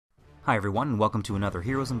Hi everyone, and welcome to another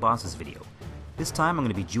Heroes and Bosses video. This time I'm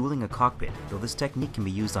going to be jeweling a cockpit, though this technique can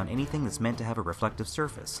be used on anything that's meant to have a reflective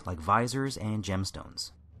surface, like visors and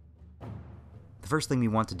gemstones. The first thing we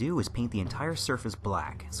want to do is paint the entire surface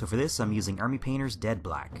black, so for this I'm using Army Painter's Dead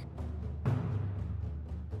Black.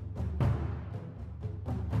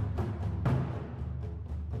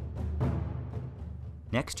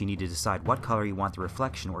 Next, you need to decide what color you want the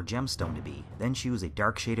reflection or gemstone to be, then choose a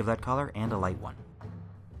dark shade of that color and a light one.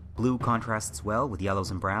 Blue contrasts well with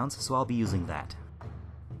yellows and browns, so I'll be using that.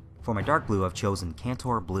 For my dark blue, I've chosen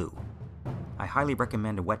Kantor Blue. I highly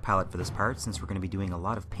recommend a wet palette for this part since we're going to be doing a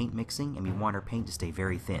lot of paint mixing and we want our paint to stay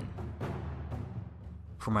very thin.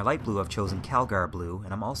 For my light blue, I've chosen Calgar Blue,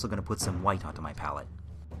 and I'm also going to put some white onto my palette.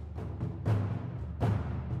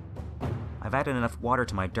 I've added enough water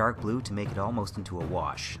to my dark blue to make it almost into a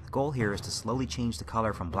wash. The goal here is to slowly change the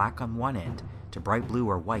color from black on one end to bright blue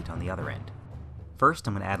or white on the other end. First,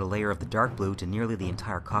 I'm going to add a layer of the dark blue to nearly the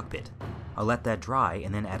entire cockpit. I'll let that dry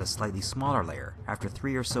and then add a slightly smaller layer. After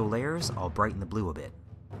 3 or so layers, I'll brighten the blue a bit.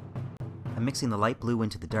 I'm mixing the light blue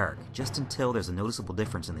into the dark, just until there's a noticeable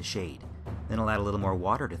difference in the shade. Then I'll add a little more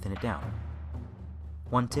water to thin it down.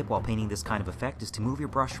 One tip while painting this kind of effect is to move your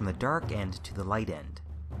brush from the dark end to the light end.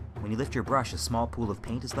 When you lift your brush, a small pool of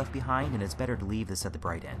paint is left behind, and it's better to leave this at the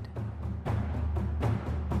bright end.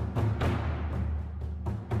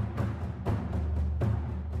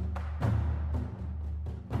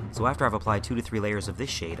 So after I've applied 2 to 3 layers of this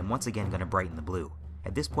shade, I'm once again going to brighten the blue.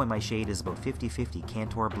 At this point my shade is about 50-50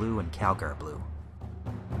 Kantor Blue and Calgar Blue.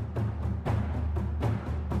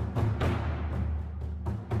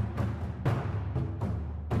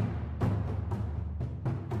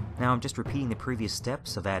 Now I'm just repeating the previous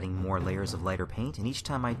steps of adding more layers of lighter paint, and each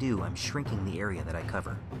time I do, I'm shrinking the area that I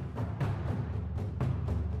cover.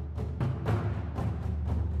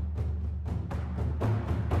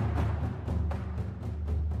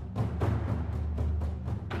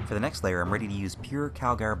 For the next layer, I'm ready to use pure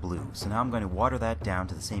Calgar Blue, so now I'm going to water that down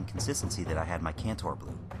to the same consistency that I had my Kantor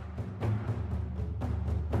Blue.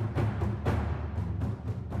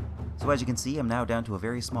 So as you can see, I'm now down to a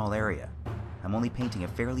very small area. I'm only painting a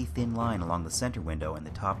fairly thin line along the center window and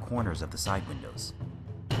the top corners of the side windows.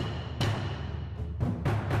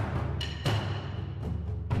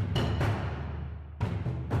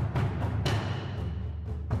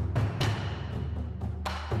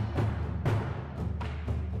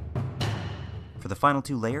 For the final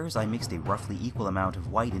 2 layers, I mixed a roughly equal amount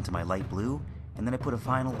of white into my light blue, and then I put a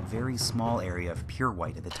final, very small area of pure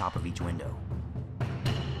white at the top of each window.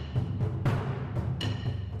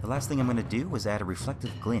 The last thing I'm going to do is add a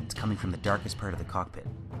reflective glint coming from the darkest part of the cockpit.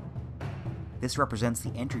 This represents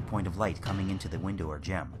the entry point of light coming into the window or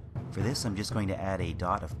gem. For this, I'm just going to add a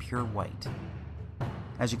dot of pure white.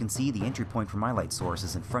 As you can see, the entry point for my light source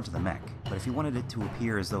is in front of the mech, but if you wanted it to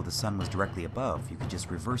appear as though the sun was directly above, you could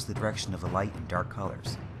just reverse the direction of the light in dark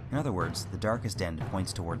colors. In other words, the darkest end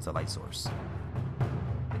points towards the light source.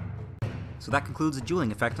 So that concludes the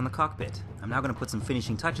jeweling effect on the cockpit. I'm now going to put some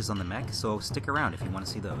finishing touches on the mech, so stick around if you want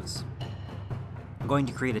to see those. I'm going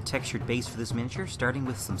to create a textured base for this miniature, starting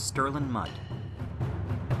with some sterling mud.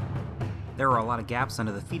 There are a lot of gaps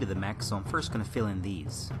under the feet of the mech, so I'm first going to fill in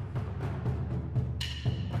these.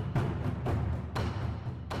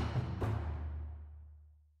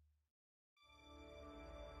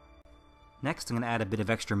 Next, I'm going to add a bit of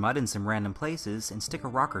extra mud in some random places and stick a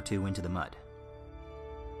rock or 2 into the mud.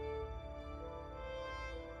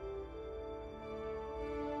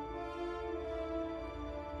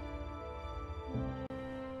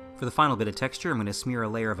 For the final bit of texture, I'm going to smear a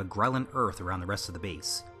layer of a grelin earth around the rest of the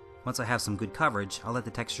base. Once I have some good coverage, I'll let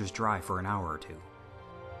the textures dry for an hour or 2.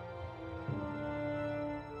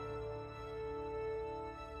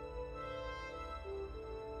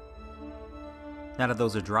 Now that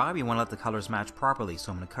those are dry, we want to let the colors match properly,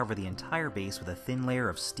 so I'm going to cover the entire base with a thin layer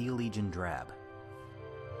of Steel Legion Drab.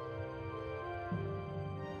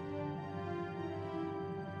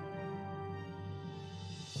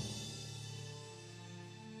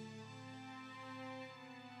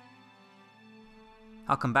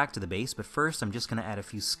 I'll come back to the base, but first I'm just going to add a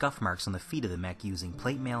few scuff marks on the feet of the mech using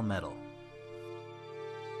plate mail metal.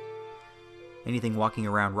 Anything walking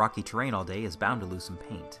around rocky terrain all day is bound to lose some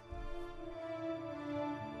paint.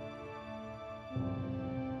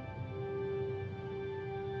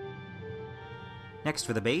 Next,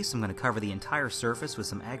 for the base, I'm going to cover the entire surface with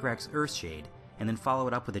some Agrax Earthshade, and then follow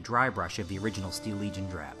it up with a dry brush of the original Steel Legion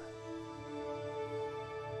Drab.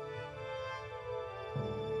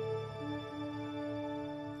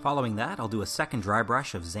 Following that, I'll do a second dry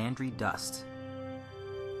brush of Zandri Dust.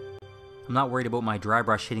 I'm I'm not worried about my dry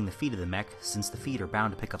brush hitting the feet of the mech, since the feet are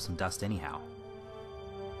bound to pick up some dust anyhow.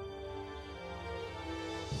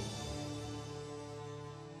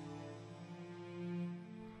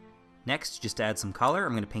 Next, just to add some color,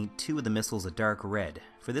 I'm going to paint 2 of the missiles a dark red.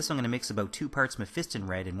 For this I'm going to mix about 2 parts Mephiston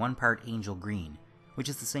Red and 1 part Angel Green, which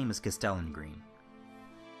is the same as Castellan Green.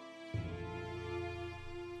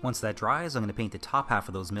 Once that dries, I'm going to paint the top half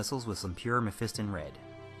of those missiles with some pure Mephiston Red.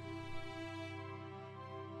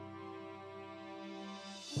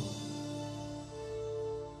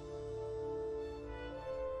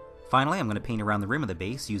 Finally, I'm going to paint around the rim of the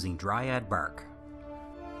base using Dryad Bark.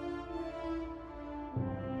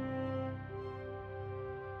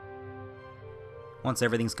 Once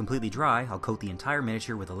everything's completely dry, I'll coat the entire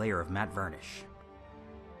miniature with a layer of matte varnish.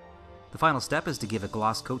 The final step is to give a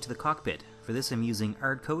gloss coat to the cockpit. For this I'm using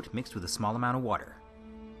Ardcoat mixed with a small amount of water.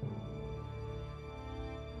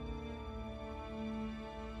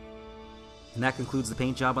 And that concludes the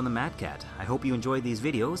paint job on the Mad Cat. I hope you enjoyed these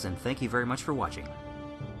videos, and thank you very much for watching.